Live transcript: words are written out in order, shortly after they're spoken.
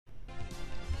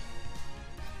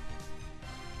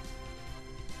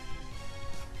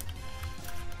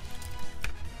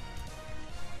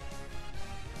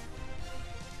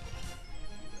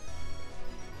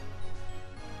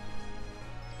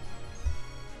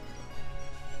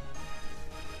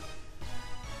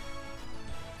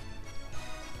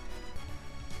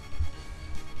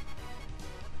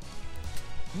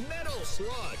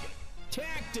Slug.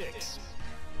 Tactics.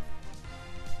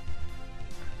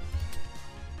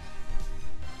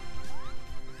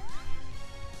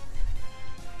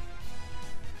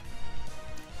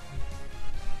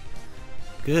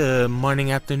 Good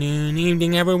morning, afternoon,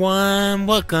 evening, everyone.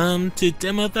 Welcome to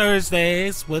Demo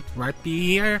Thursdays with Rhypi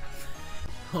here.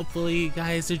 Hopefully you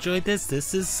guys enjoyed this.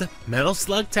 This is Metal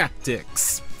Slug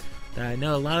Tactics. I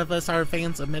know a lot of us are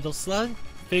fans of Metal Slug.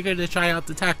 Figured to try out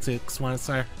the tactics once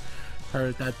I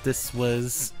heard that this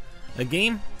was a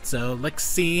game. So let's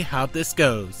see how this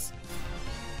goes.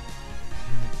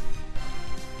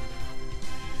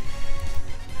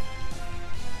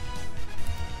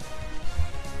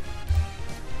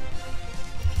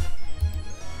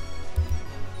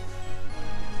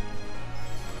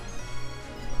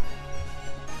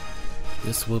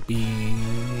 This will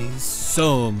be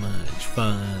so much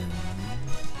fun.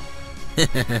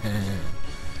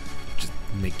 Just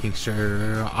making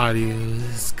sure audio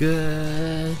is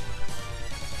good.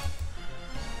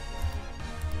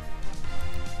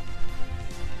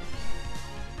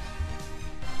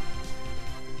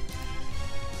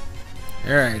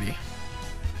 Alrighty.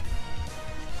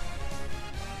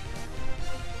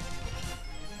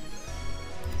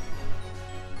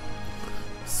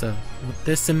 So with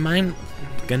this in mind,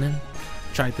 I'm gonna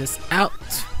try this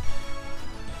out.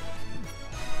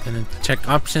 Gonna check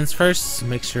options first,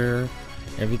 make sure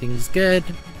everything's good.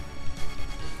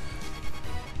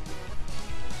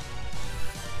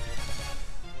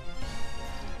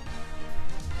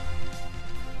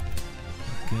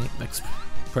 Okay, let's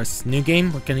press new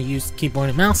game. We're gonna use keyboard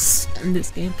and mouse in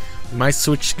this game. We might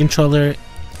switch controller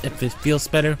if it feels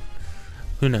better.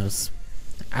 Who knows?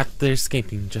 After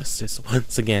escaping justice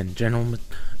once again, General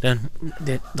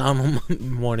Donald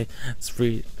Morty has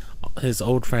freed his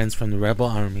old friends from the rebel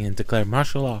army and declared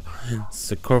martial law in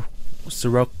Sirocco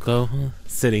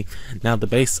City, now the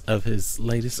base of his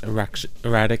latest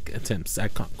erratic attempts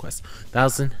at conquest.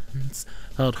 Thousands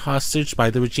held hostage by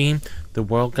the regime. The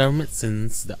world government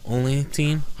sends the only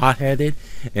team hot-headed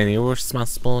and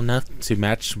irresponsible enough to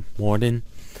match Morden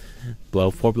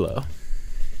blow for blow.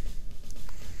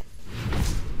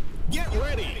 Get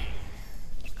ready.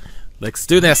 Let's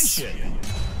do this. Mission.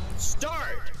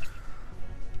 Start.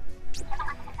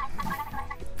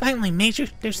 Finally, Major.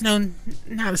 There's not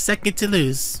a second to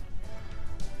lose.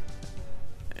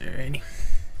 Alrighty.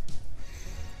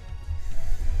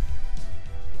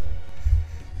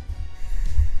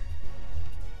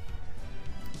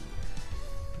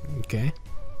 Okay.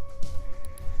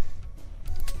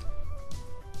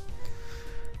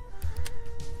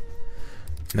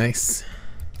 Nice.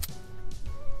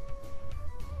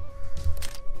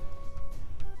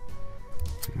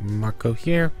 Marco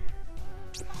here.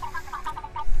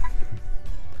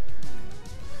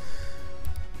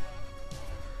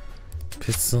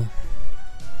 Pistol.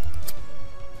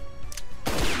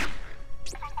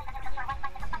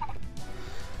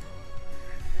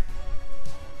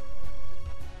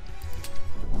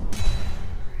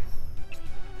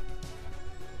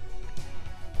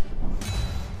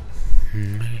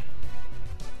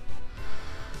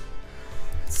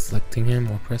 Selecting him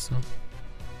or press on.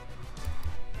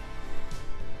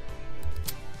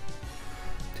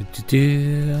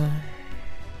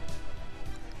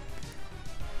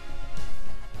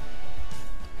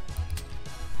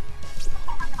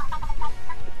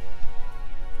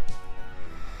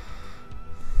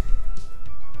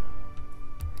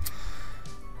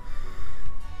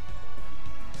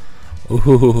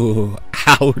 Ooh,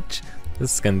 ouch.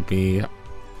 This is gonna be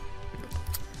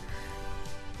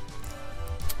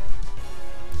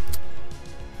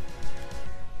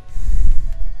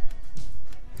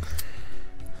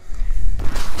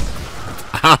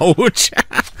ouch.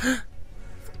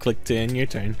 Click to end your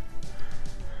turn.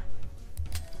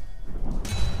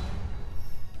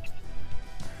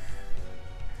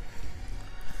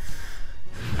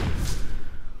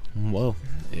 Whoa,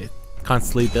 it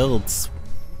constantly builds.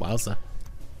 Wowza.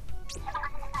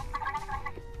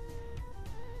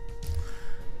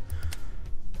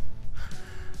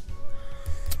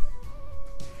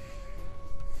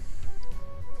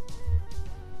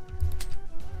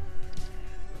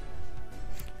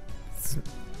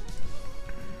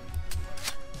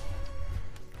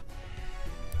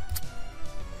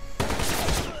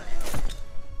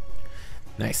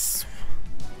 Nice.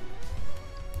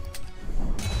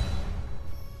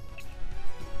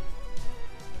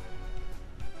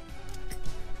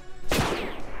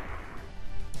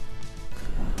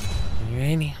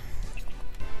 Alrighty.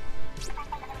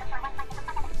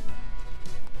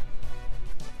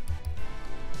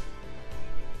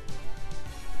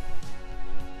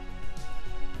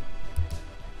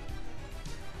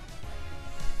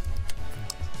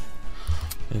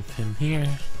 in here.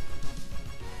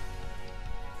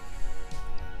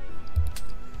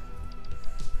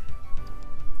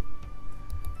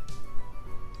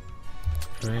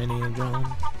 Ready, drone.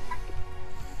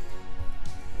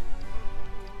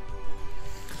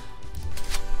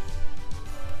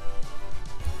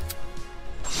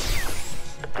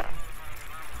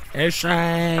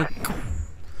 Airstrike!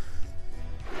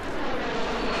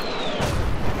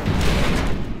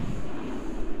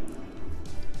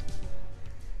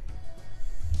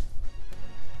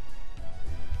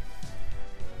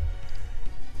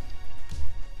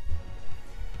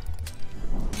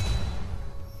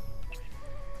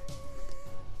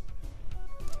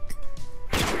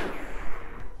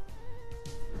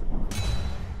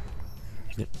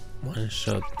 Yep, one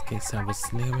shot in case I was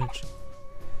damaged.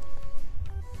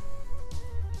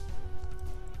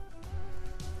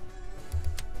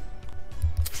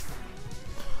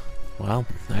 Well,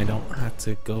 I don't have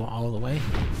to go all the way.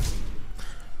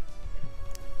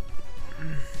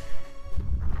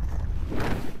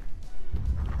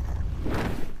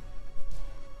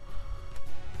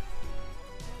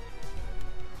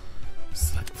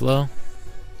 Slug flow.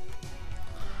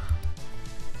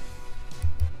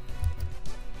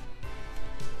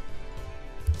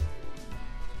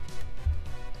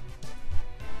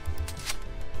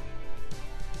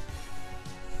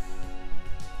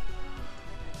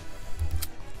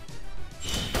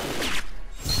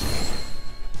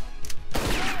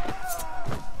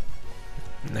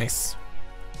 Nice.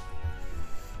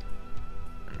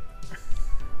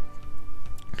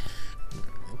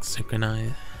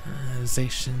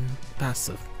 Synchronization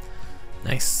passive.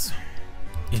 Nice.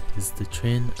 It is the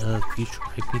trend of future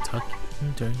Rhypi talking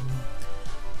during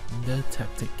the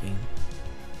tactic game.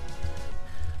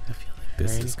 I feel like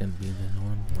this is going to be the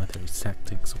norm, whether it's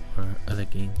tactics or other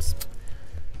games.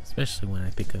 Especially when I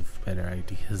think of better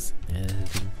ideas in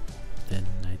editing than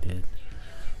I did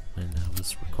when I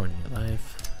was recording it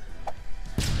live.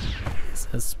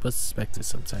 That's what's expected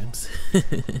sometimes. But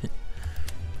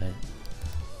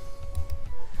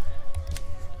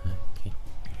okay,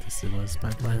 this was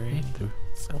my plan through.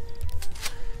 So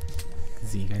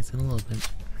see you guys in a little bit.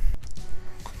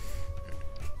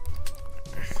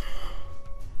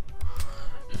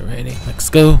 Alrighty, let's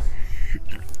go.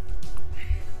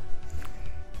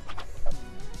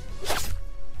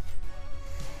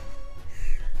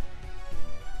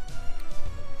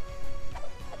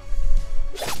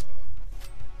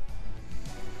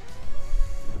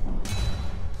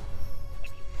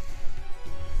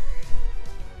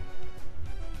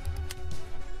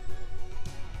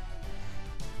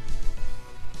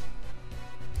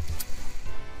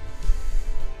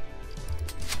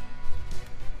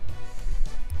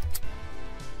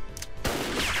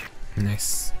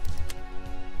 Nice.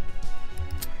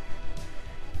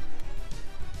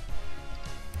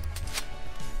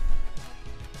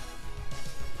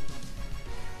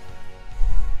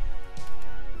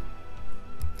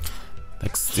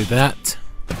 Let's do that.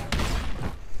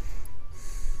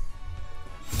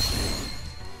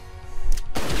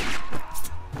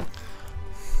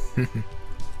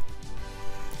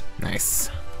 Nice.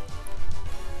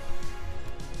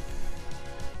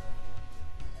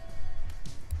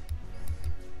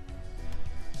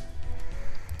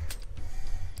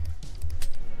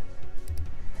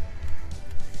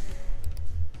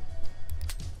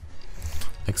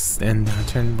 Extend our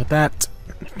turn with that.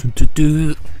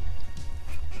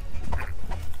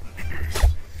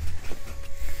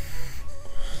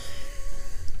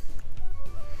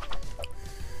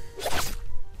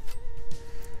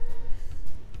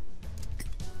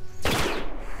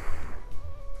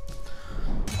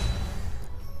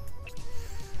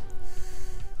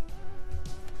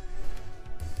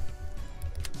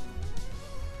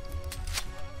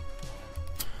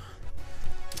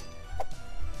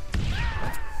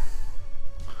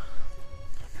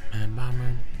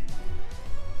 Bomber.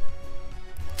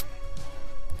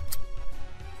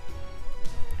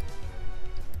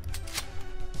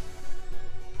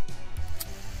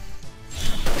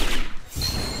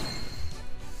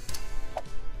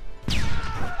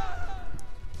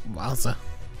 Wowza.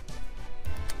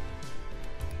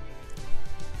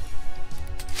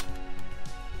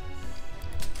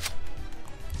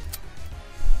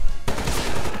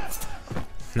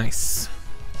 Nice.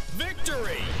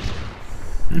 Victory!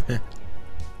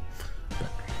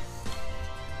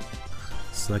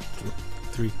 Select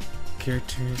 3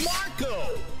 characters.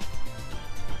 Marco!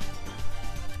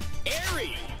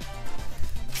 Airy!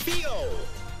 Theo!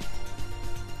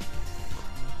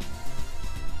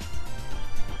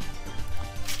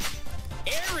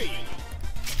 Airy!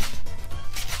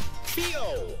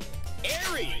 Theo!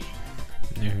 Airy!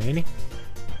 There Alrighty.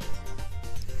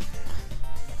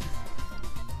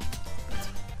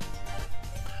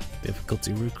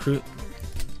 Difficulty recruit.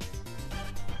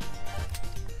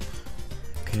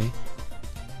 Okay.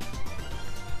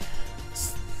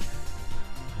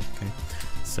 Okay.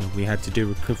 So we had to do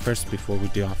recruit first before we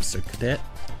do officer cadet.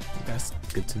 That's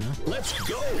good to know. Let's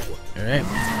go. Alright.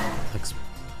 Looks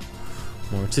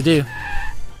more to do.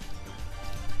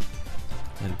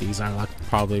 And these are like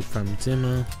probably from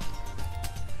Demo.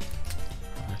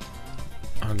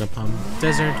 Palm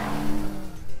Desert.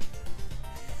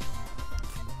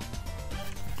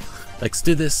 Let's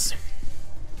do this.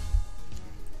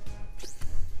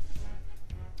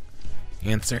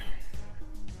 Answer.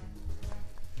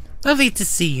 Lovely to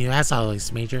see you, as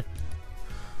always, Major.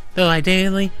 Though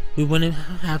ideally, we wouldn't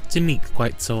have to meet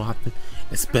quite so often.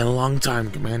 It's been a long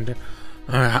time, Commander.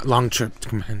 Long trip,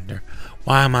 Commander.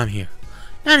 Why am I here?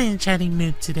 Not in a chatting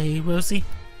mood today, Rosie.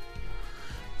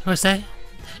 Or say?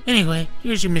 Anyway,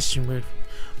 here's your mission brief.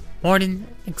 Morden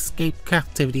escaped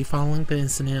captivity following the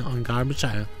incident on Garbage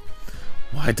Isle.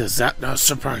 Why does that not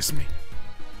surprise me?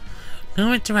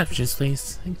 No interruptions,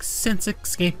 please. Since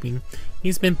escaping,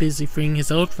 he's been busy freeing his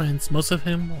old friends. Most of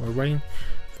them were waiting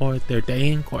for their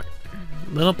day in court.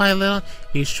 Little by little,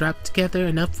 he strapped together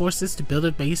enough forces to build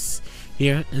a base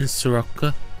here in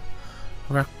Sirocco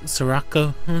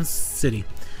City.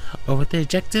 Over the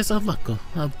objectives of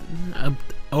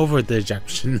over the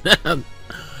objection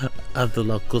of the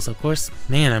locals, of course.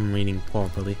 Man, I'm reading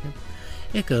poorly.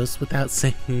 It goes without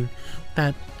saying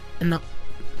that not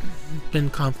been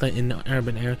conflict in the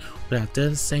urban area without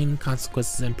devastating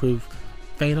consequences and prove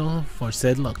fatal for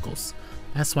said locals.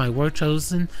 That's why we're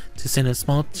chosen to send a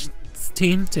small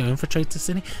team to infiltrate the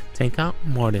city, take out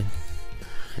Morden.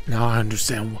 Now I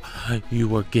understand why you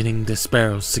were getting the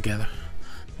sparrows together.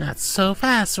 Not so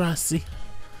fast, Rossi.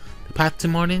 The path to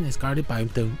Morden is guarded by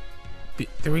the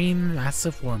 3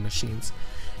 massive war machines.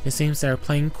 It seems they're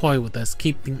playing coy with us,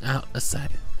 keeping out of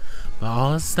sight. But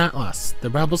all is not lost. The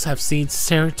rebels have seized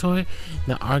territory in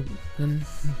the Argon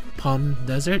Palm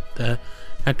Desert, the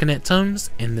Hakinet Tombs,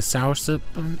 and the Sour Soup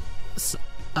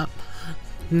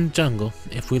Jungle.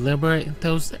 If we liberate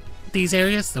these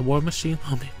areas, the war machine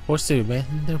will be forced to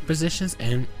abandon their positions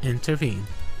and intervene.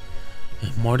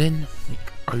 And Morden,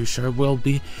 are you sure we'll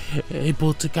be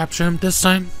able to capture him this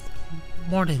time?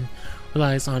 Morden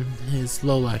relies on his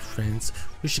lowlife friends.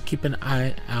 We should keep an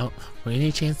eye out for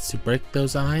any chance to break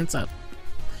those lines up.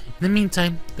 In the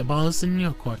meantime, the ball is in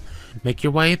your court. Make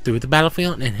your way through the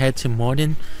battlefield and head to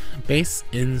Morden base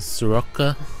in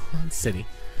Sirocco City.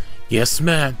 Yes,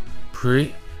 man.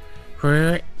 Freaking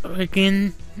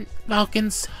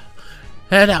Falcons,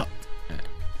 head out.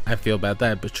 I feel bad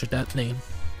that I butchered that name.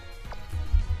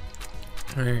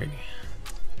 Alrighty.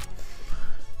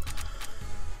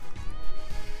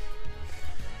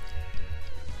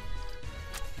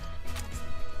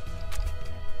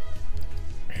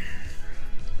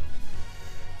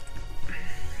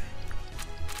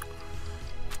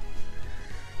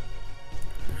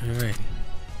 Alrighty.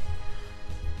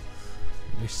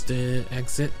 Wish to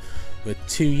exit with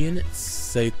 2 units,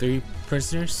 say 3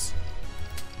 prisoners,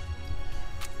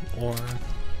 or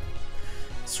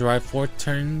survive 4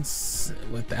 turns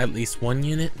with at least 1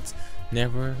 unit.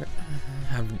 Never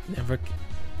have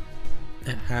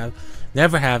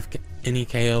any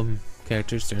KO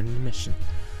characters during the mission.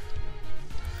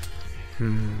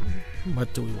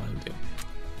 What do we want to do?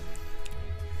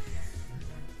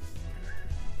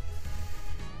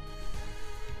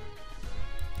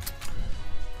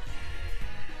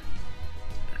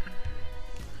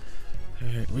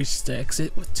 Alright, reach the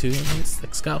exit with 2 units.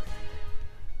 Let's go.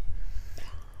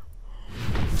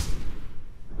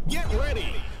 Get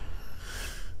ready.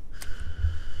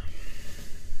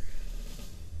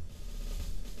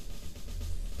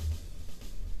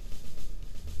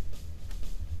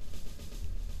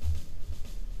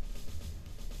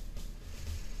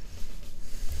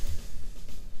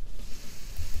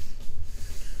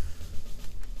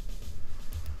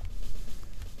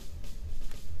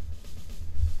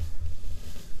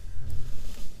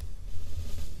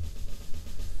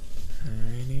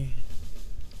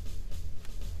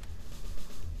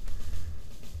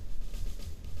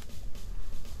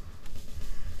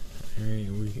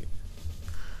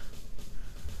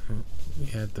 We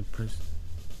had the person.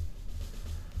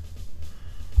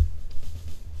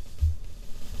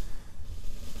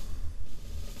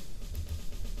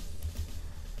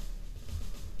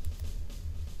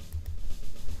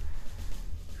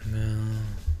 No.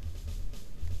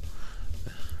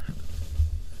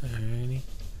 Alrighty.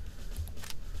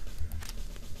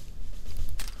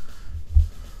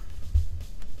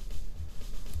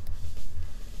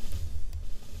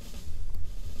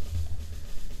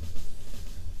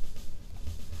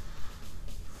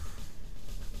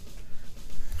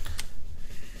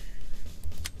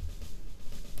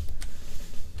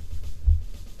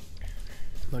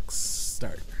 Let's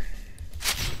start.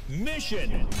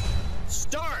 Mission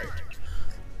start.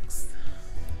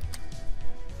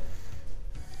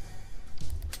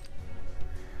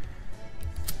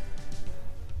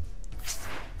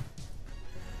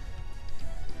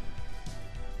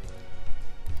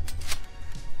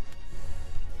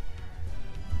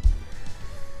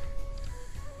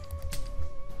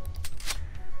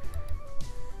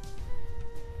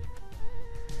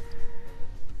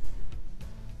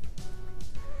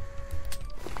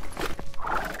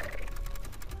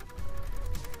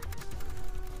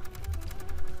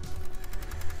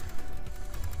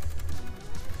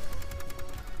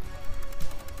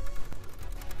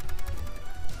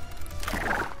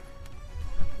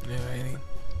 Alrighty.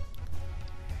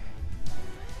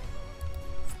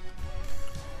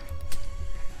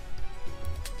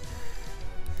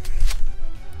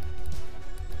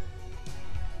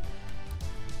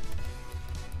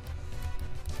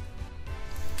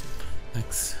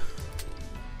 Next.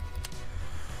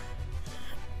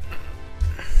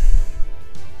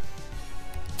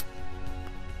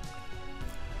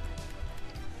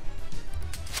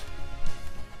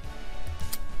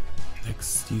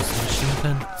 Next, use the machine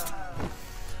gun.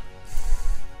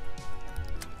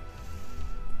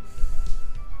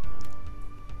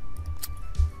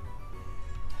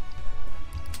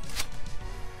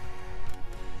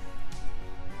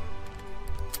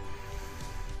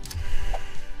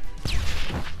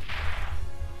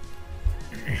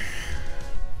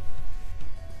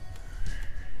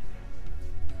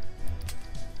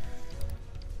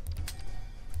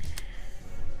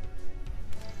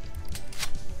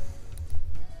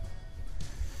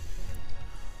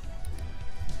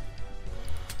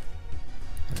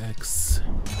 X.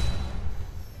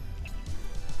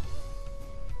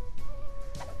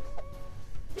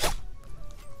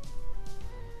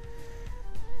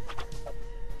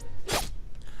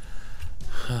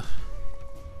 Huh.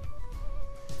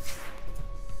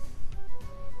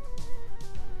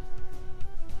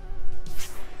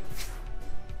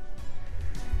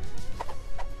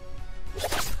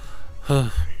 Huh.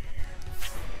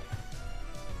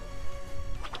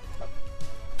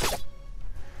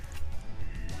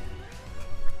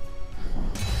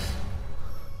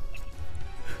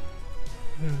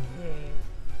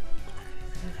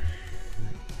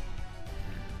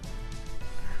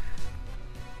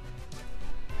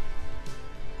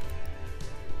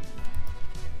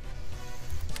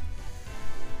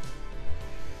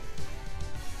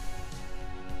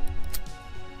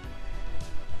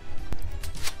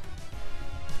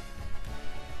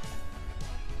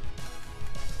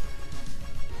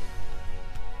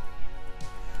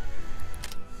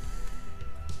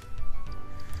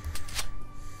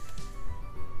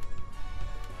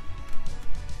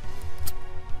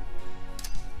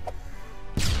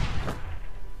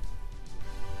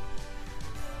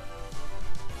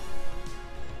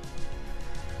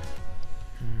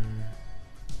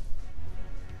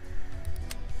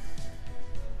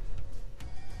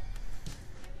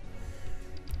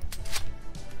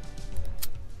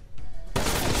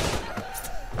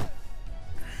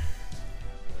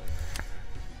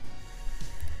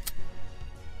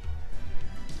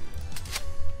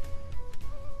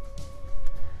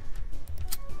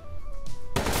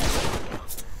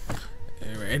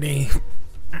 Ready.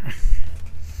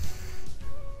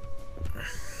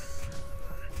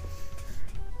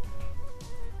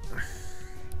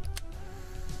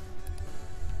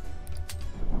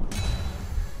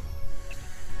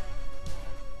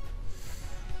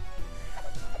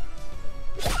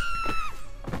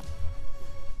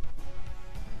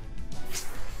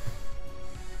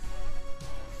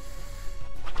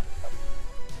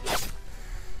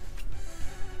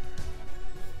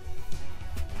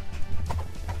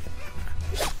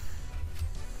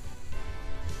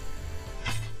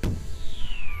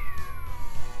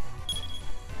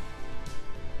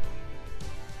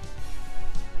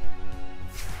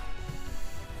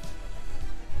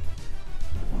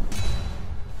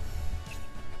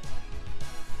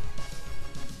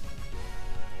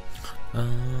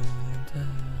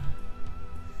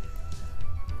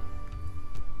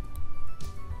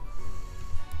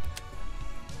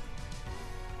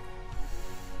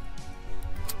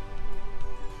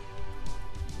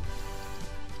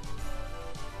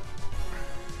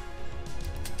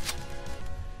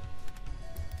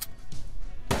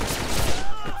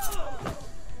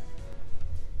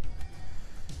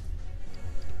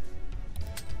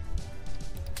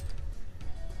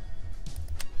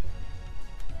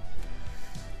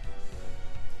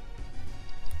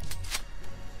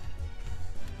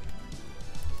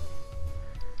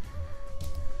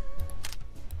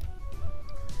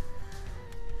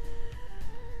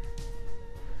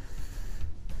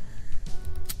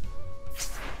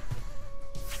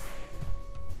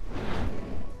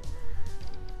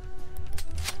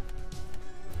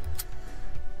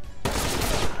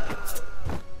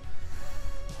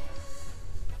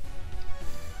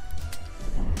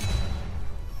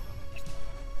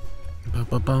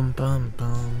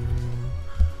 Ba-ba-bum-bum-bum.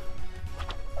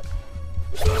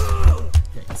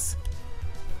 Thanks.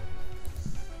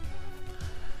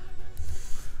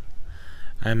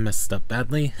 I messed up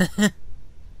badly.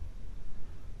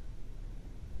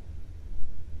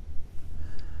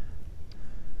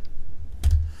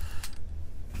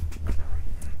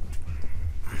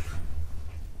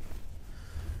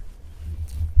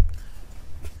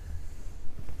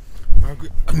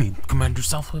 Commander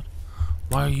Southwood,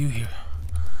 why are you here?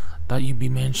 Thought you'd be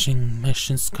managing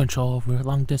missions control over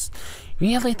long distance. You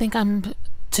really think I'm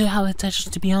too high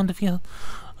attention to be on the field?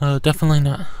 Definitely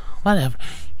not. Whatever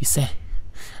you say.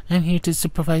 I'm here to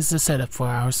supervise the setup for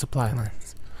our supply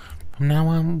lines. From now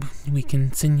on, we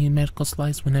can send you medical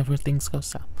supplies whenever things go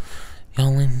south. You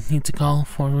only need to call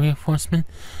for reinforcement,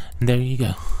 and there you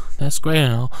go. That's great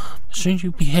and all, but shouldn't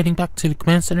you be heading back to the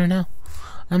command center now?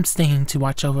 I'm staying to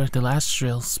watch over the last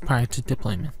drills prior to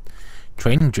deployment.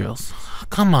 Training drills?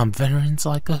 Come on, veterans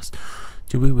like us.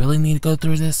 Do we really need to go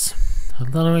through this? A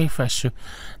little refresher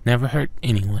never hurt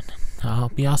anyone. I'll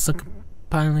be also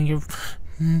compiling your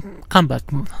combat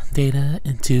data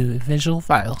into visual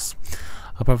files.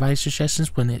 I'll provide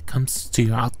suggestions when it comes to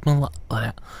your optimal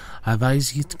layout. I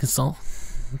advise you to consult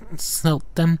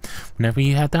them whenever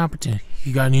you have the opportunity.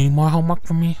 You got any more homework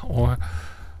for me, or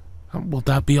will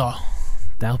that be all?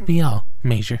 That'll be all,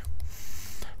 Major.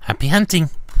 Happy hunting.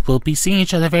 We'll be seeing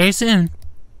each other very soon.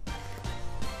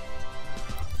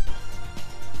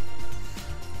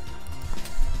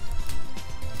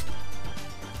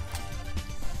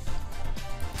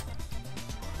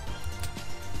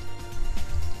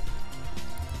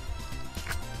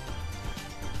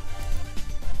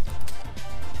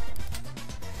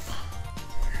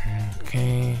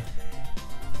 Okay.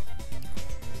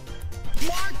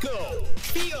 Marco,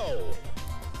 Theo,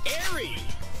 Ari.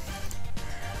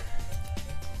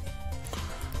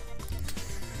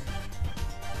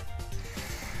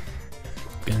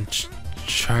 Gonna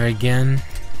try again.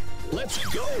 Let's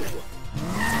go.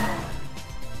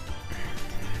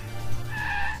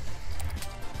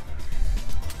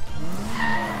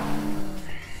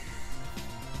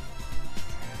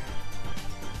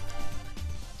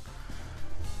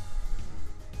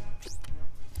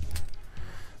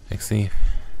 Let's see.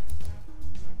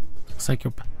 Looks like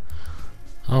you're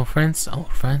old friends,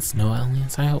 no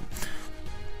aliens, I hope.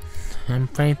 I'm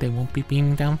afraid they won't be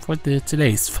beaming down for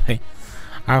today's fight.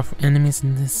 Our enemies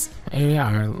in this area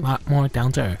are a lot more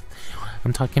down to earth.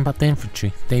 I'm talking about the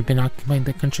infantry. They've been occupying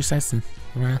the countryside since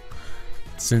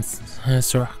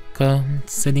Soraka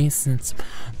City since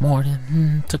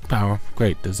Morden took power.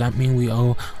 Great, does that mean we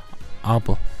owe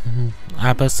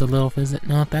Abbas a little visit?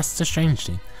 No, that's the strange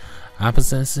thing.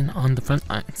 Abbas isn't on the front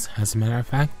lines. As a matter of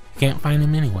fact, you can't find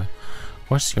him anywhere. Of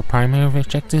course, your primary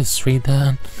objective is to free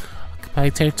the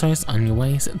occupied territories on your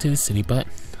way to the city, but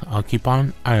I'll keep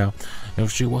on eye out.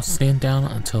 Infantry will stand down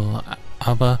until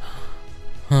Abbas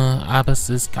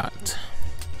is got.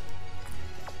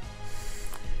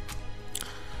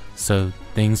 So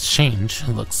things change,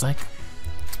 it looks like.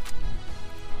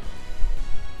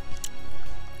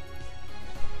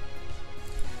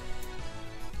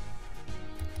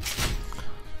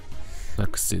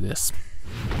 Let's do this.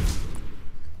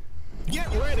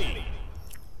 Get ready.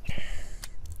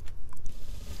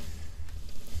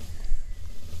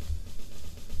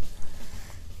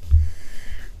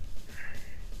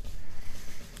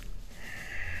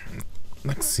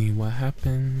 Let's see what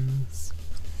happens.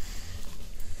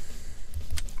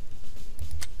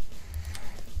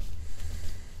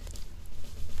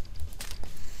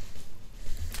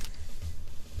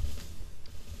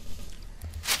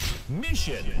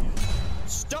 Mission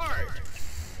start.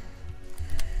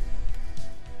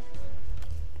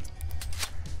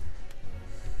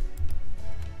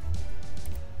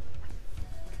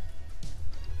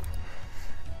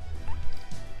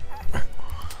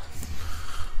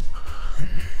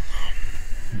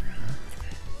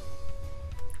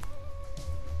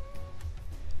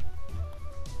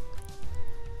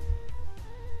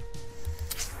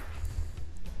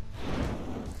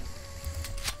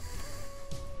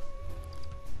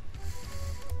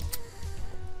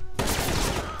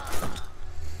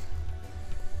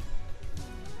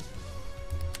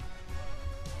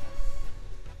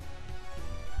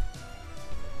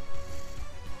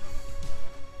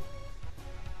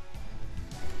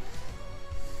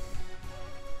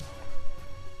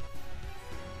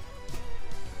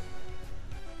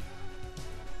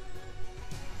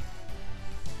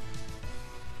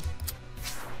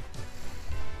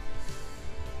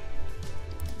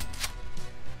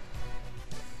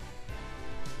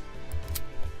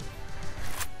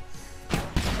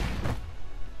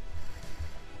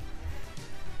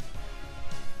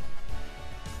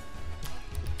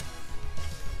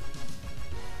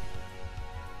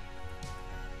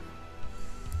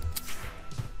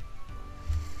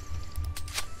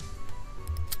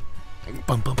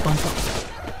 Bum, bum, bum, bum.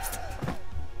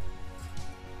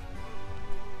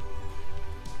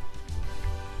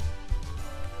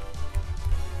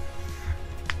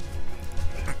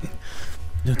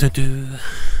 Do, do, do.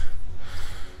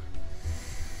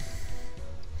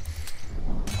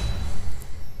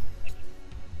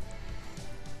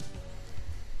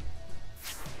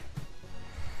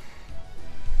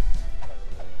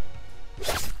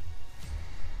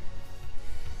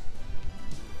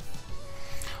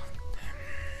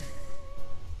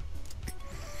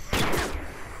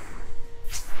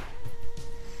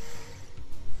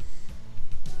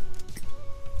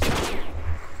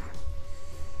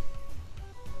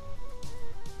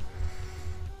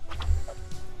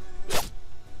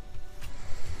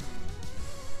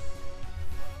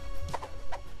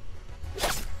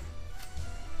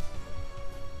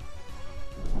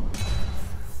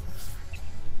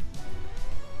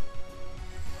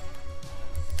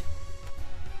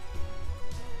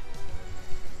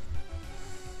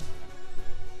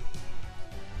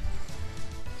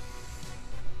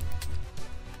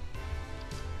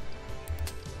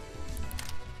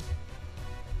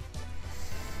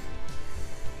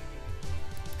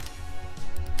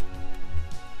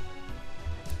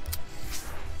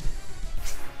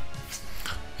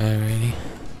 Alrighty.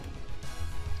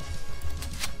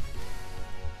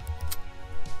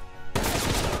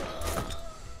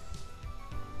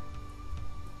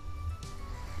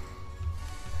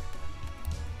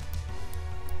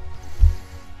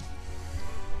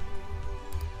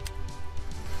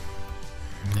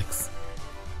 Next.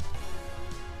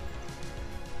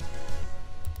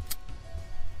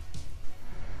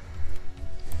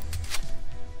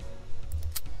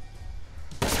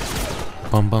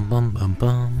 Bum bum bum bum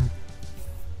bum.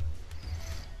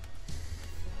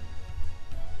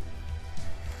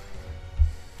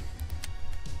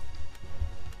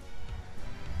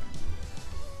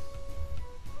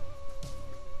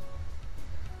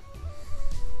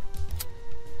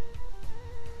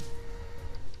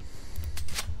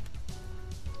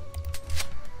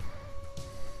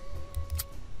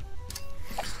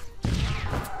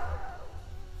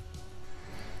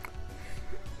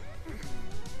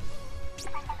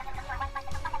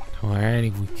 Alrighty,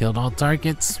 we killed all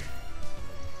targets.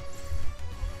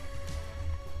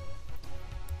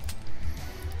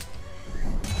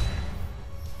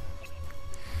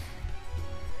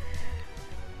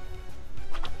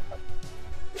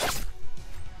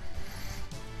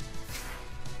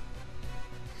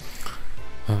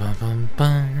 Bum, bum, bum,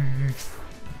 bum.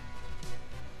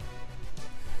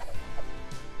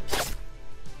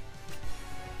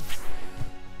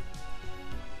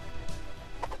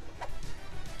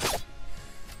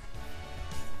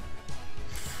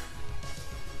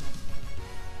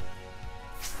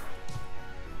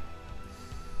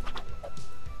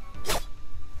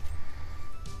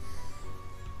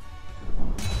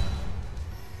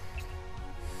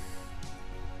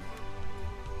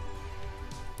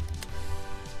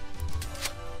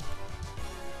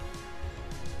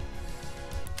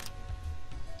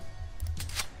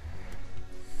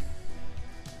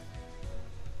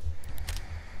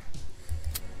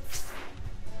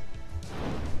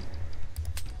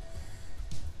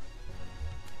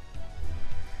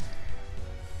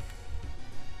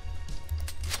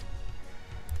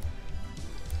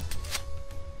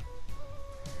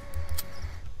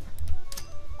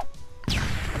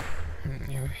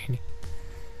 Alrighty.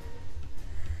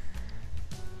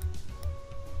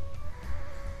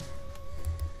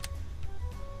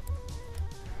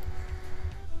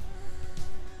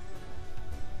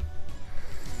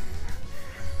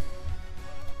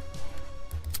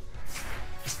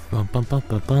 Bum bum bum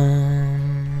bum bum.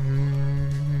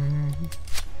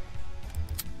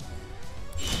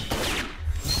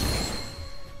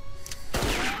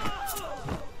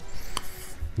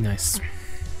 Nice.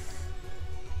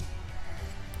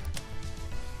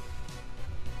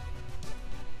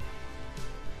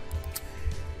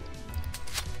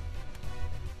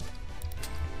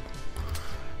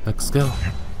 Let's go.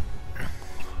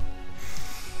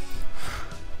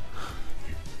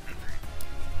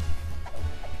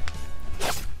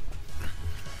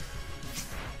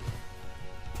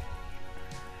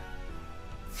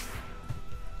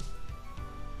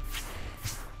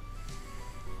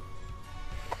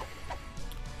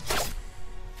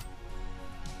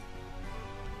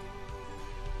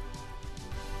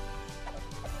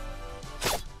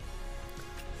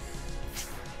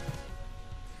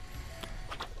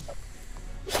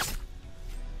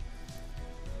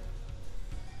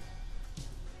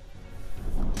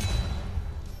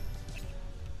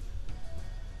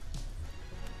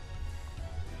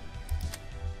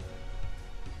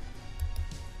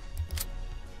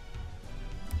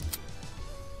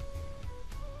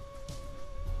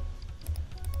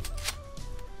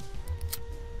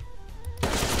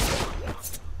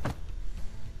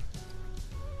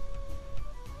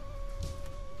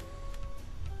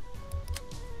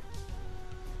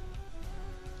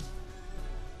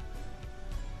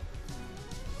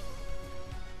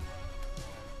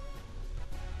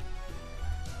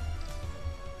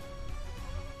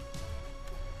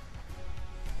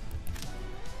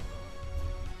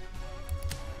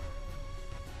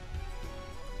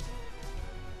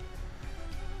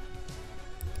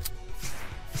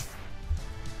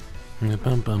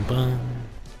 Bum bum bum.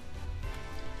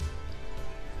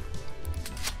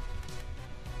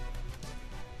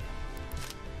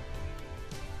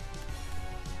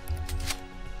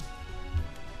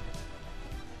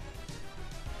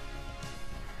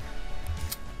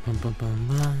 Bum bum bum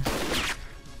bum.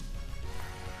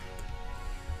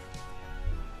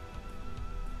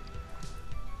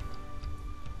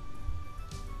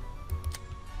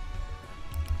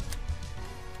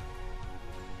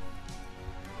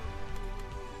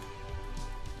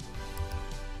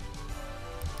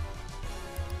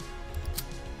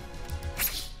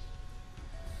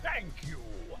 Thank you.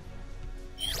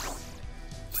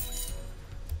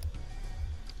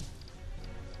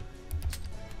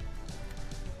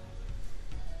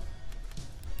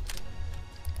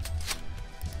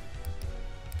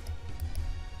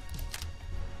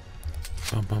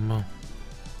 Bum bum bum.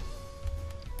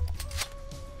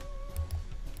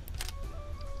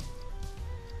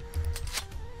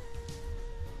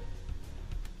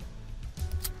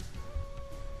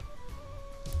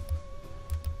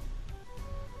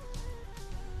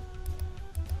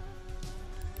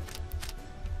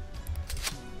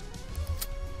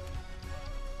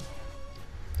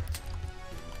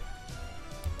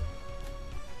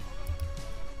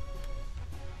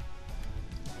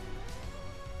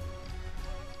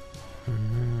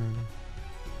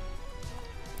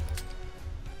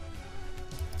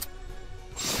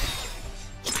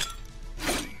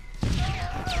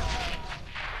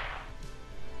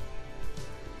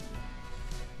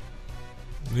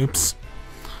 Oops.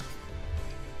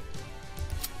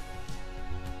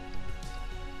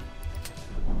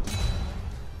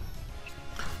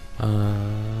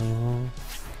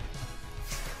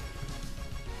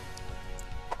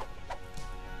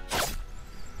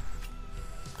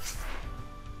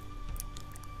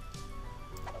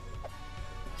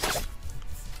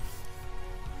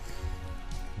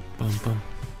 Bum bum.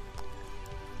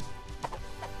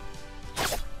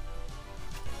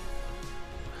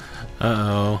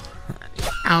 Uh-oh.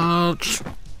 Ouch.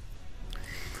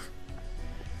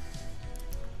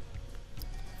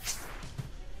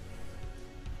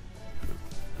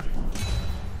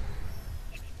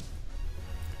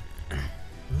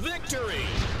 Victory!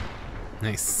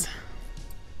 Nice.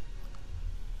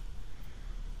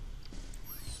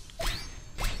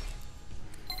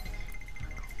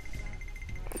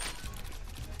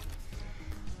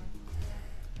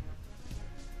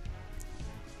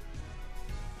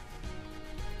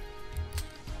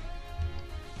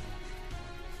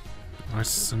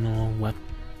 Arsenal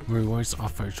rewards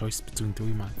offer a choice between 3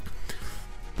 mods.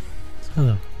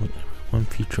 Hello, one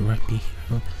future Rhypi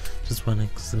hero. Just want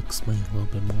to explain a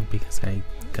little bit more because I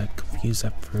got confused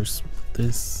at first with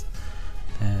this.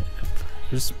 That at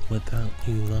first, without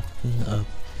you leveling up,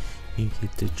 you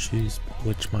get to choose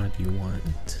which mod you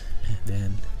want,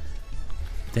 and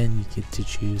then you get to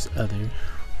choose other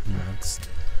mods.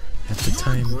 At the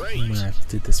time when I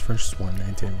did this first one,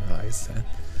 I didn't realize that.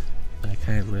 I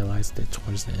kind of realized it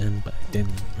towards the end, but I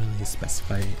didn't really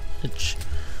specify which.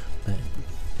 But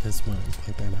I just want to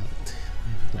point that out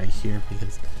right here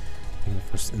because in the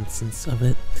first instance of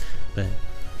it. But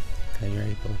you're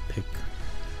able to pick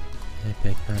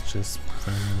not just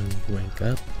from when you rank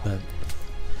up, but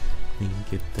you can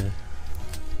get the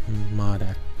mod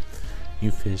at you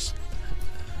fish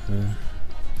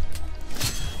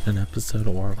an episode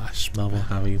or last level,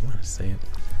 however you want to say it.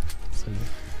 So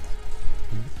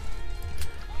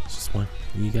just want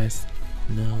you guys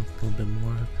to know a little bit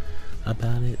more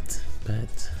about it,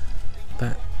 but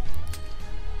that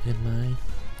in mind,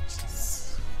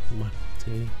 just want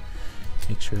to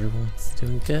make sure everyone's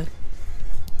doing good,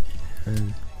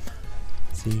 and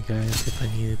see you guys if I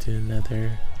need to do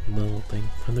another little thing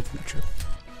from the future.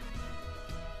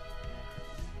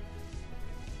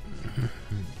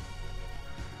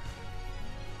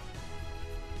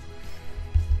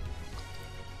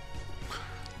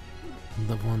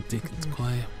 Level 1 tickets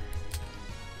quiet.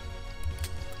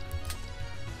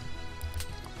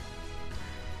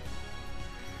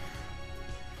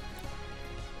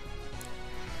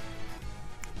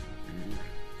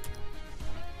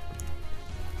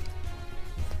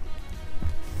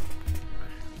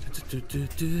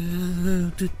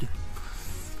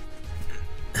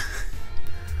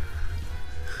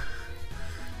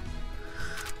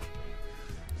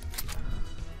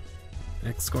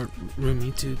 Escort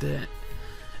Rhypi to the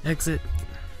exit.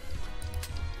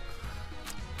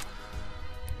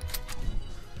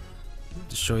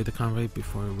 Destroy the convoy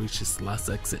before it reaches the last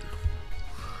exit.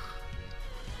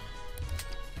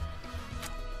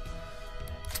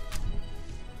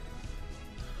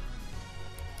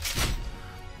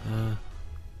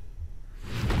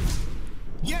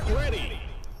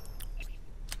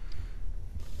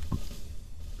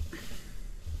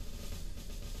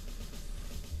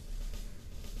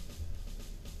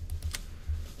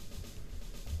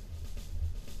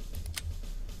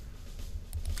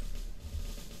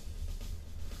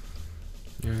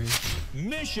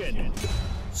 Mission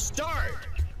start.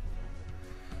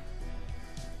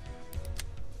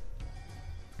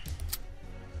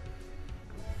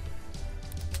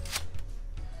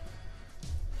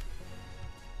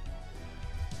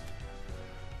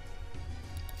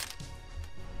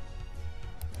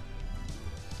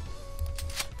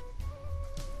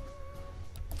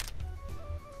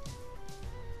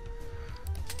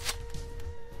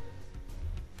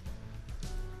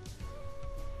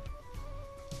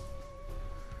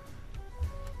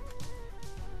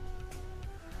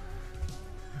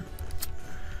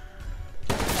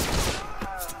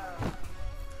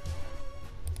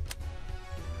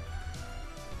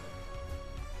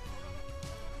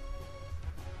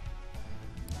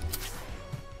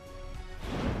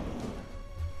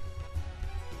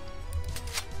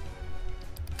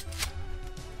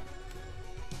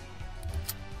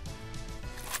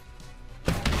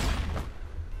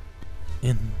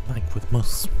 And like with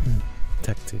most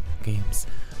tactic games,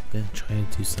 I'm gonna try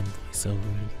to do some voiceovers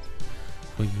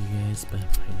for you guys, but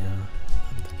right now,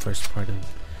 the first part of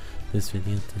this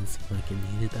video didn't seem like it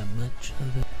needed that much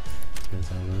of it,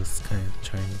 because I was kind of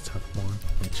trying to talk more,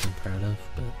 which I'm proud of,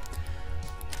 but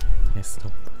I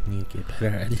still need to get better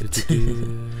at it.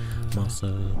 I'm also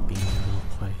being a little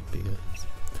quiet because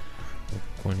I'm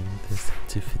recording this at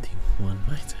 2:51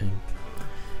 my time.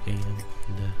 And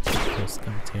the post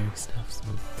commentary stuff, so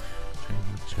I'm trying to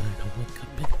make sure I don't wake up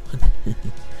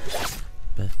anyone.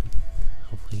 But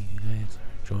hopefully you guys are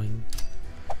enjoying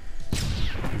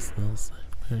these little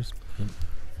snipers.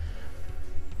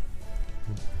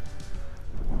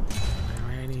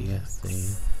 Alrighty. Yes, they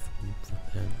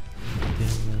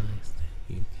didn't realize that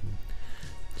you can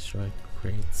destroy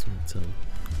crates until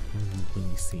when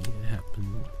you see it happen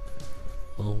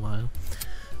a little while,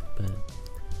 but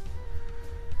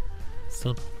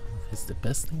still don't know if it's the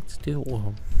best thing to do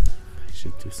or if I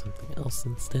should do something else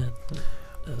instead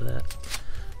of that.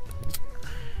 But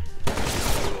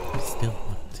I still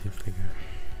want to figure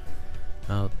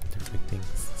out different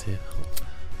things to help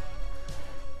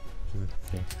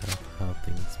figure out how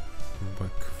things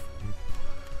work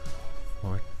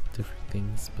for different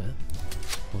things, but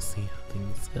we'll see how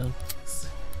things go.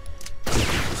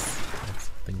 Lots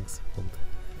of things I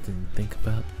didn't think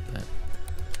about that.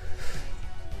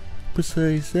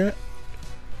 Besides that,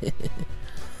 but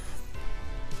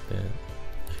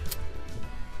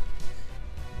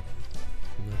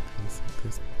things like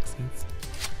this make sense.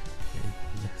 And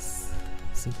this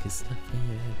sync is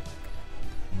definitely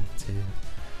need to you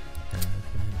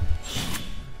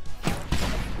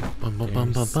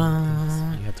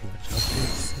have to watch out for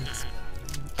this.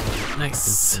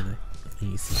 Nice.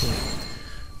 Easy,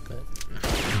 but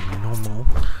in normal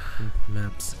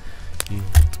maps, you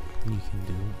can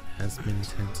do as many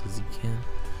times as you can,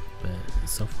 but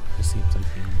so far it seems like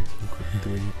you can quit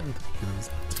 3 other kills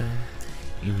at a time,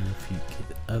 even if you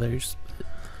get others, but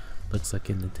looks like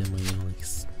in the demo you only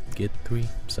get 3,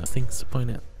 so things to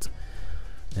point out,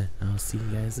 and I'll see you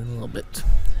guys in a little bit.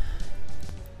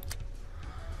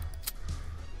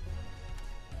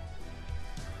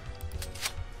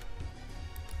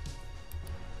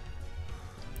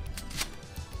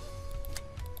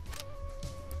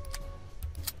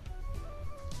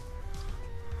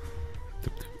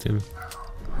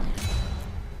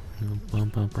 Bum,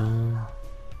 bum, bum.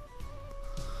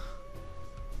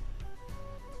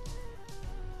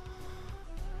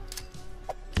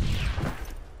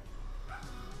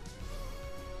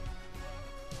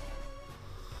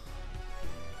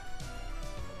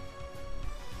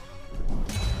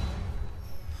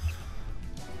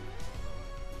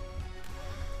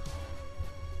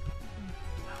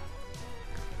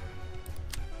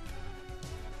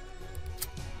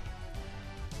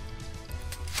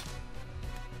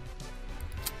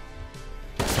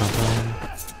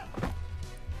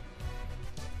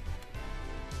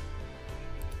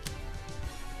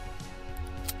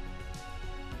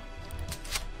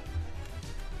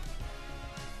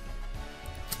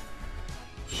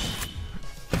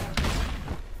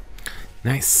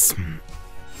 Nice.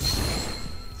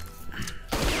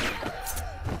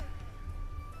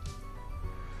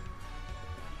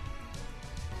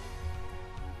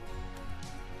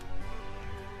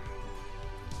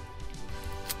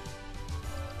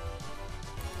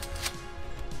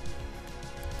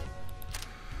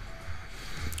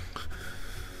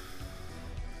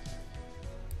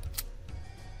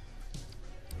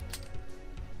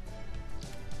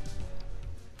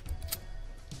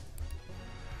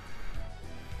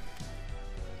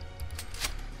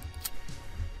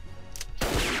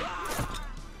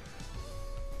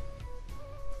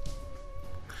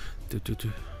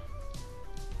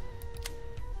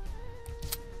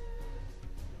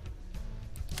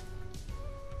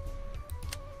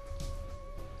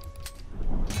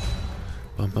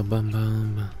 Bum bum bum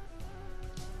bum.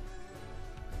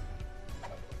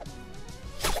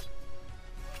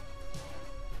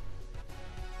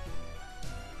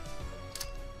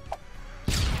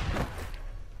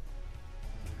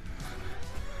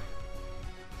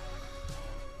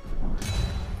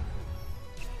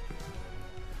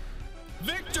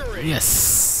 Victory!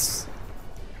 Yes!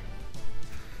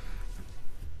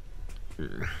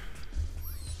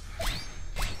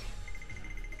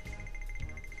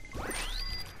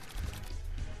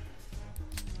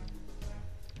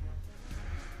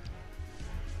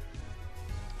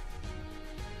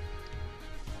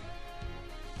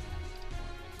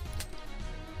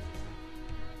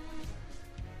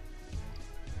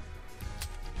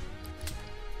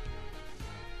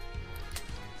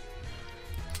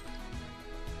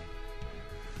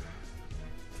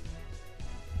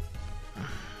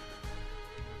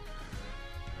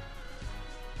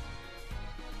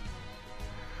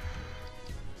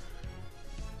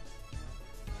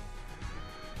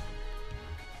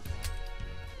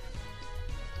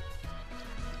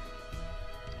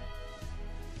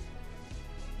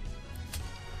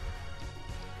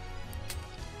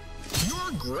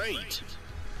 You're great!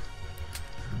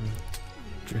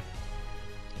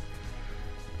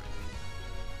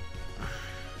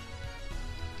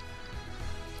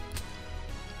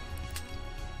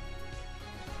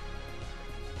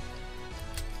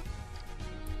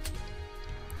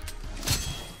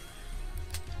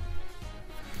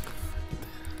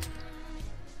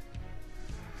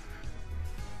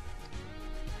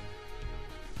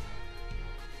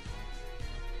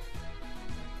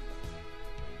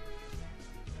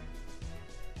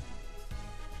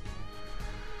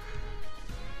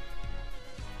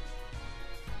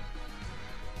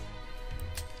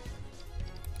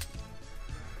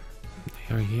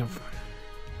 They are here.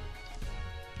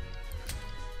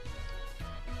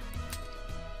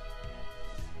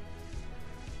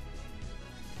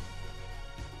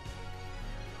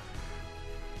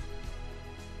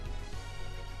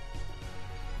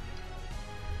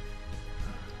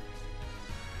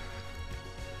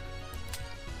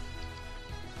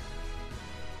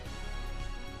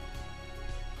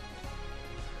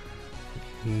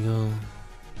 Here you go.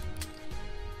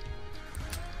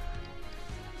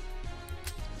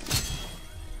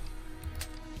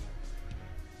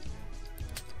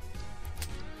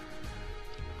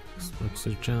 Looks a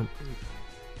jump.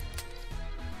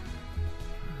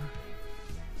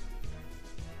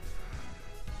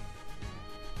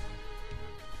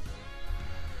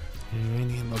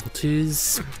 Alrighty, level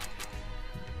 2s.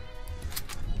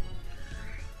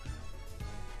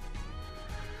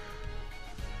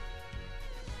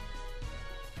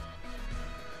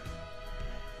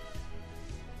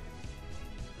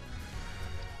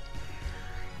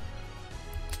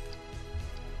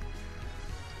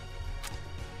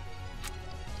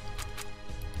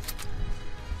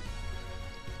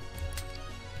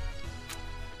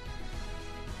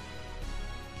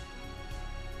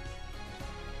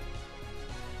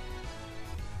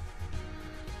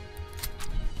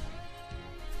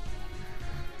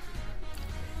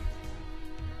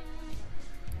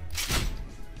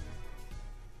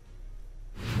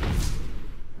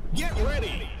 Get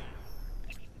ready!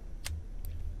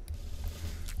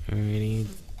 Alrighty.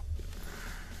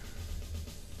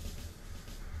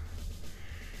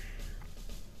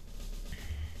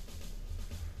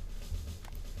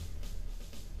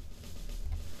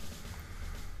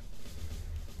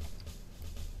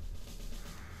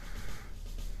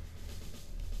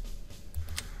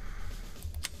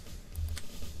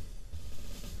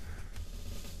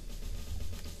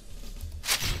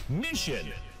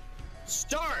 Mission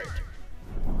start!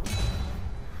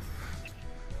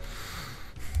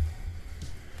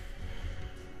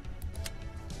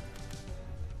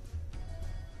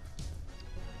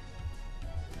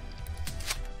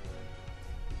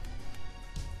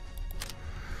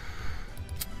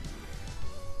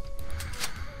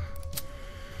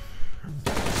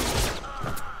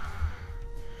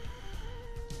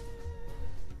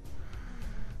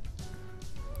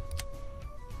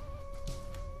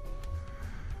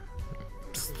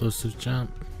 Explosive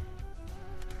jump.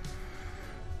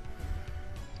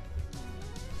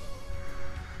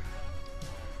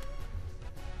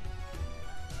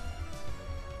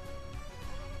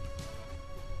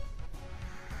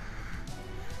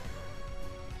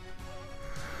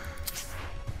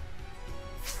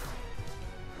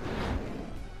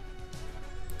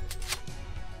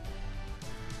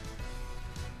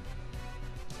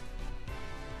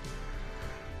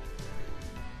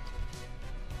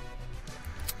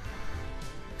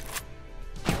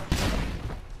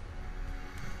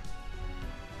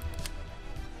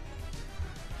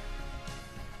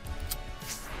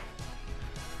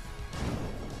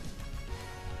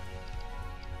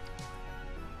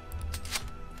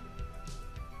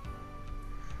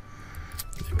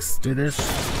 Let's do this.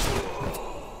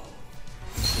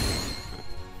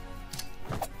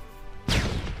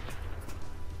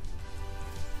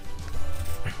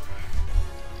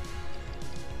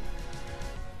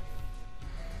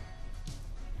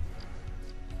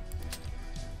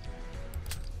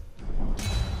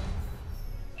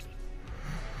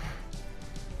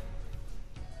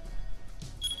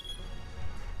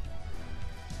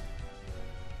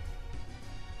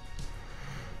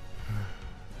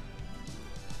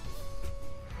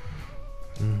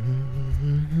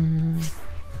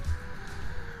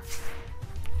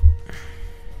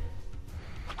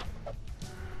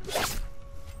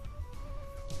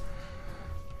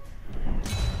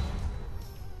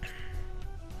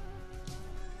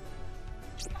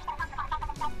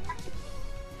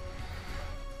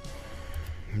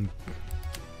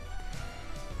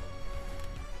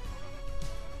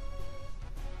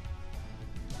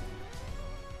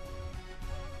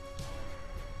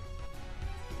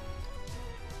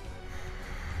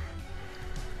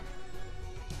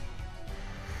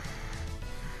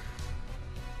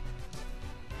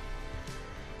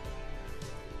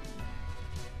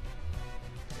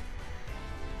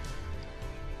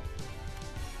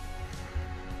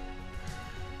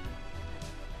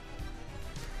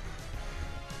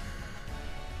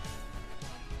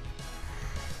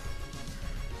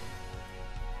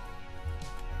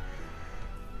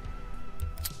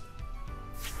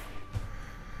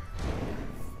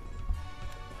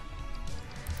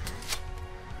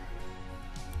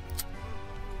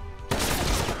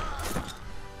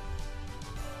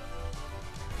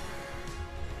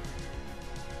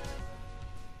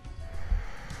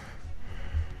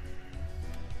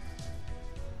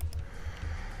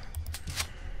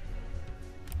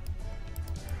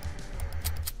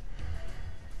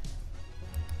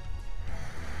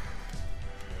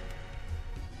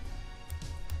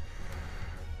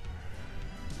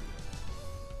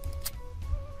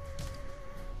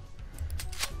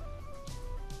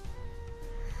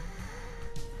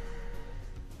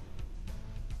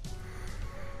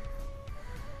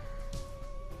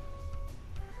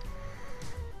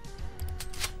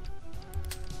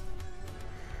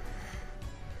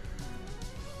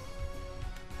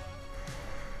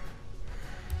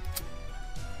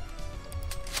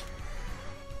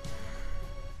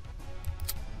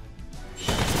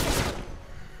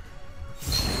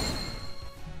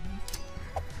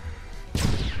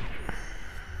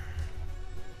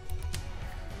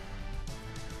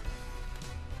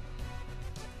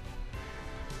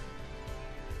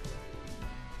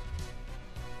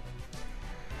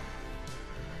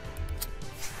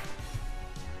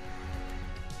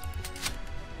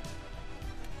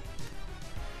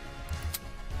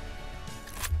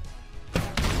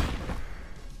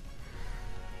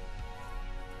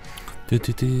 Do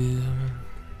do do.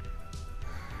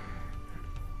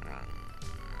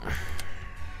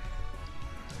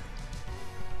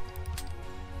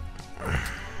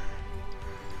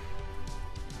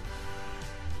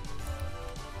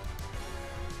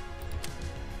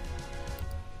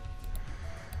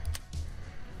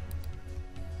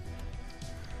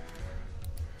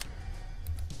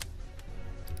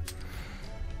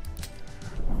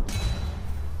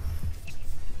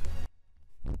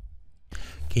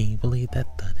 Can you believe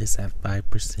that thud is at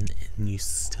 5% and you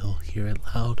still hear it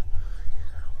loud?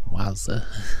 Wowza.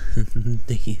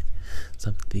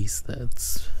 Some of these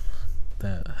thuds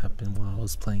that happened while I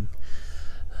was playing.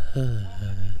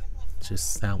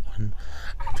 Just that one.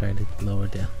 I tried to lower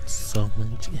down so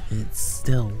much and it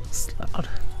still was loud.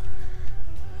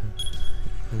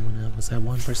 Even when I was at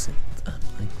 1%, I'm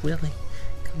like, really?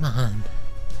 Come on.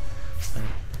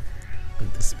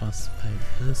 But this boss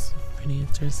fight is pretty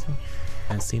interesting.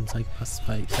 It seems like boss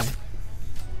fight I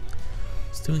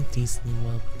was doing decently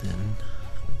well, but then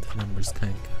the numbers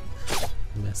kind of got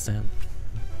messed up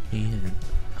me, and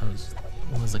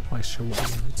I wasn't quite sure what I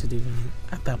wanted to do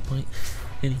at that point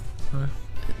anymore.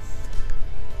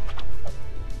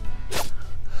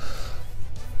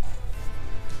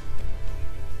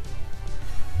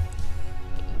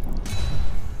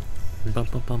 Bum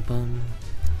bum bum bum.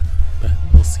 But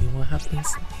we'll see what happens.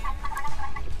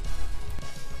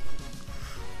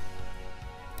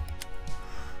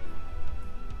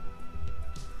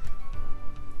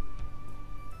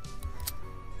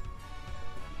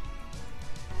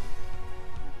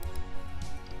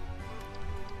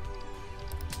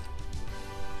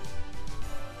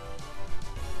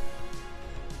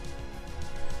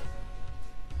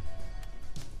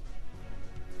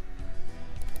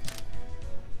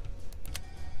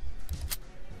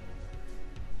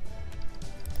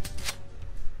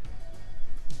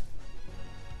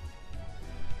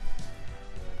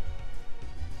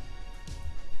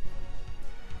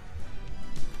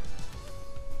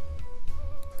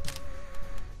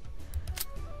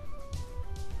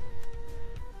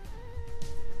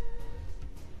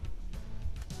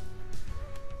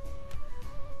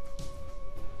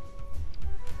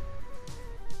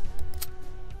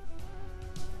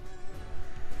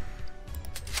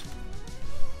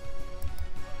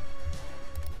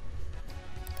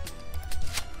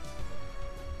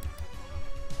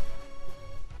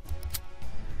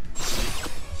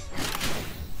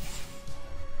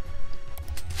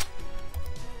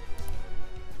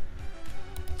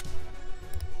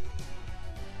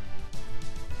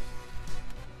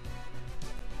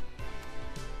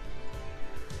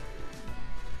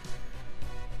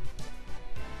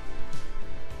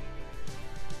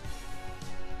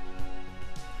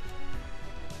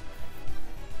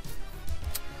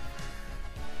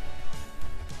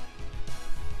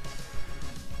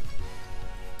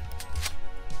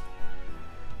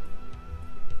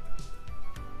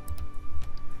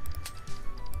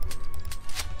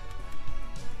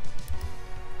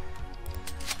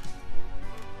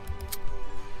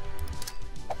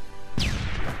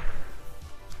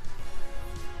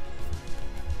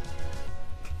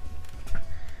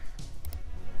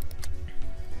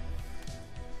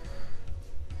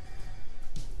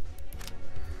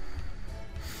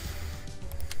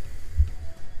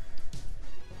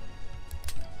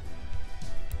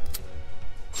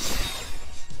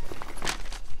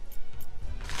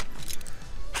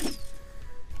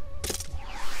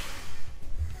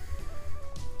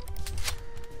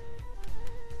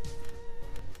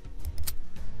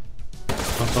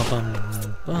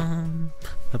 Bum,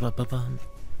 bum, bum, bum.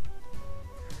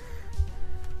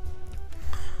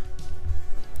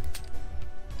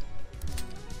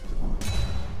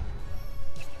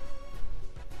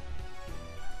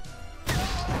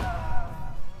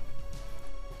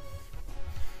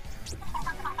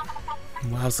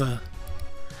 Wowza.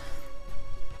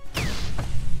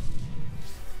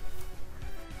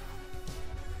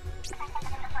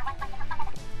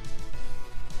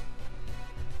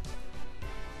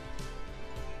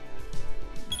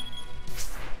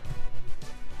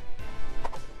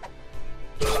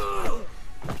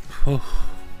 Oh.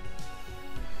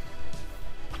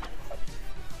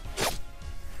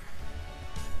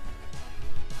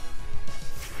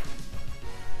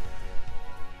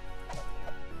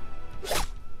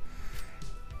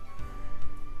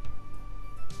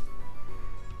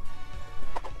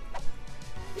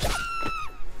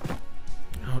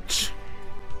 Ouch.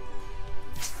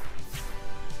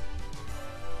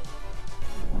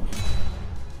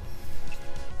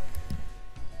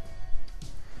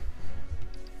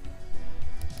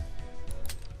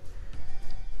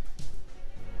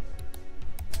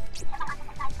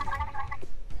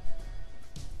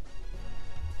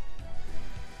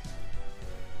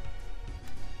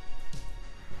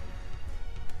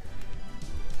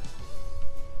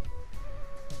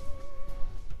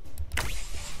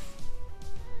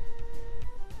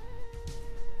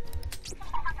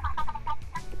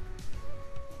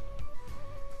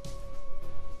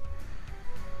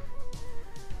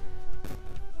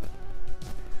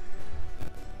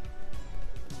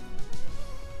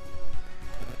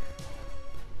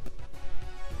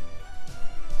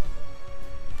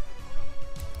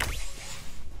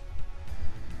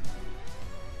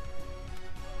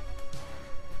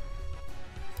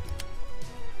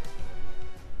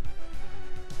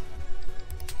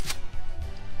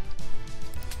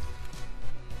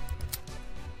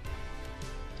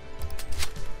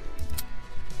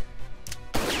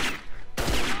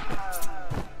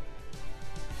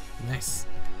 Nice.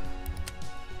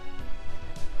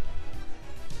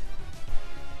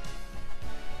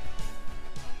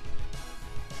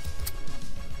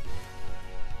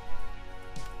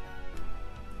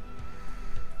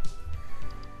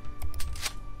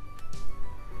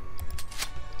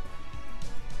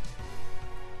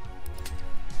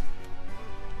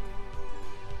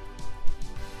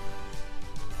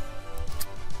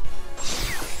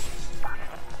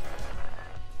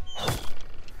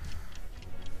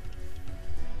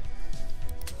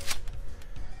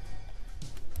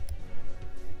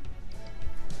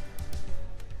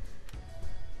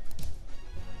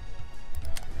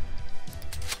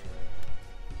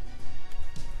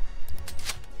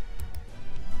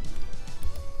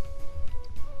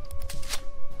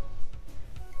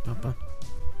 Papa.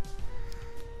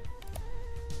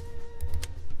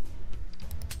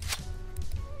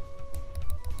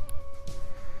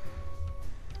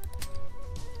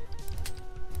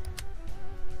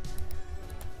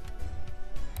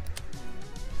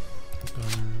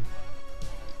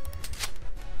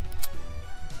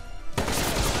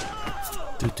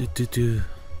 Do.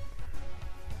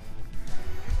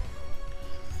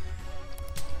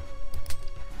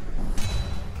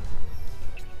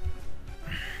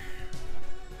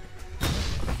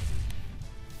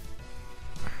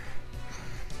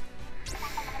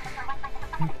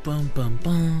 Bum bum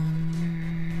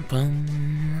bum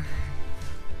bum.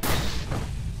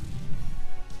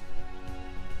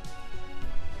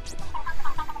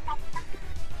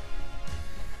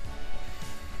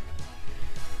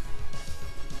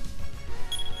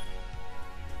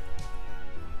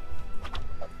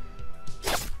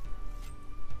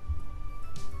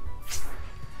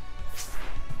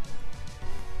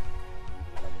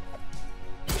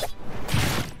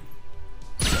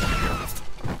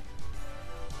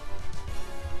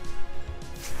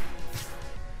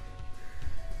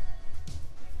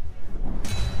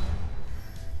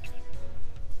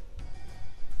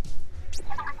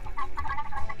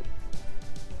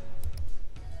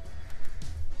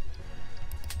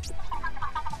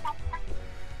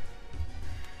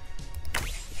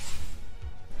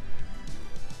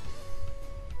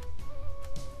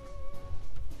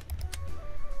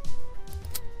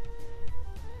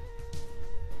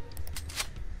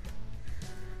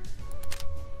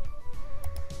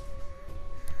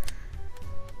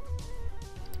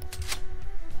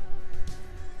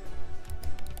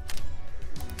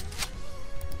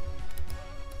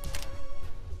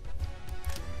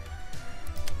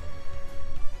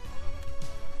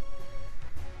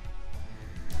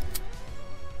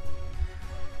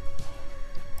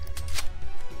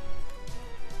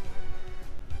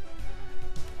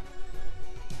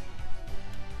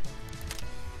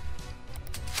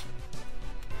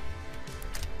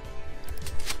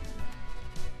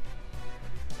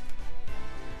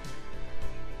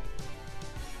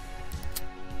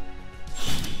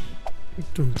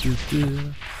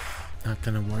 Not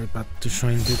gonna worry about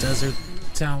destroying the desert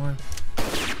tower.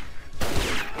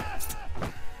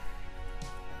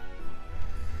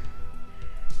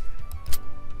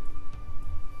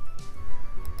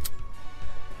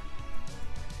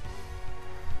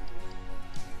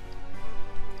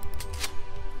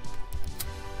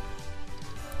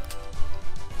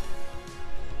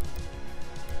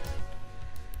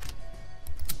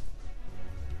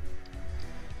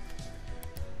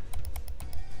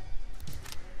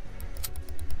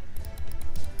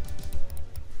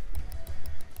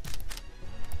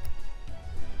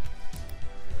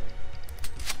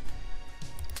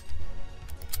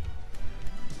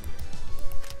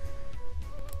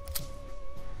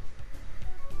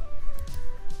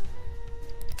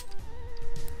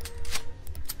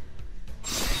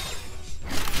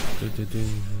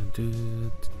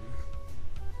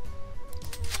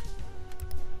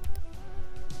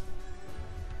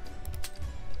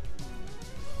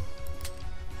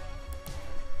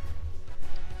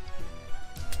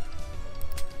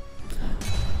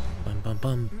 Bum bum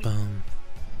bum bum.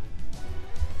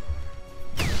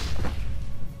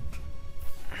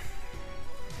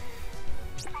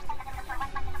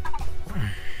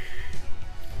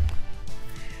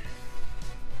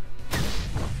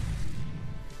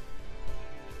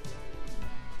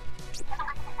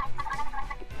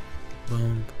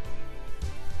 Boom.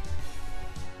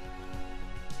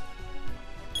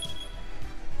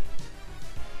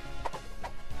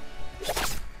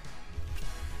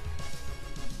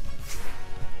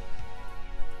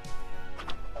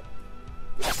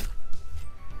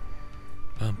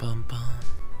 Bum bum bum.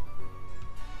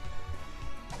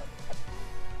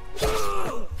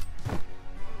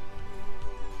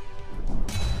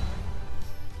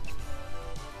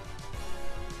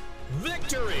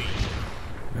 Victory!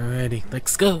 Alrighty,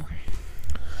 let's go.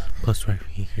 Plus, right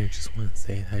here, just want to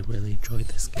say I really enjoyed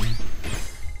this game.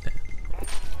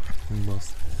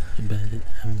 But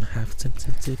I'm half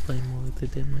tempted to play more with the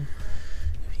demo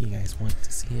if you guys want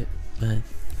to see it, but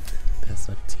that's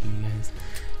up to you guys.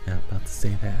 I'm about to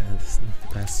say that as the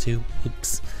past two.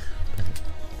 Oops. But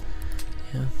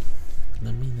yeah,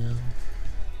 let me know.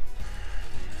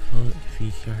 Well, if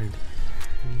you heard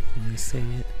me say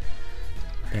it,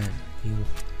 that you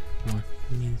want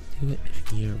me to do it.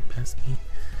 If you hear past me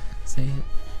say it,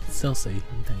 still say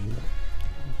that you want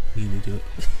me to do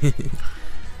it.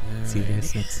 See you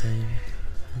guys next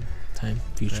time.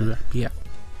 Future Rhypi out.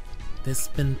 This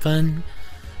has been fun.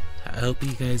 I hope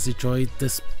you guys enjoyed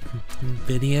this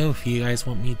video. If you guys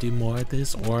want me to do more of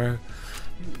this, or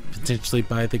potentially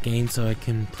buy the game so I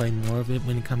can play more of it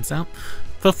when it comes out,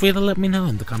 feel free to let me know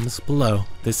in the comments below.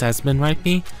 This has been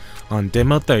Rhypi on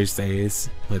Demo Thursdays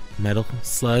with Metal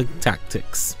Slug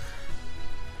Tactics.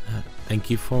 Thank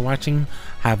you for watching.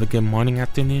 Have a good morning,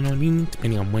 afternoon, or evening,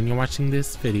 depending on when you're watching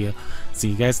this video. See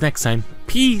you guys next time.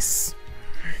 Peace!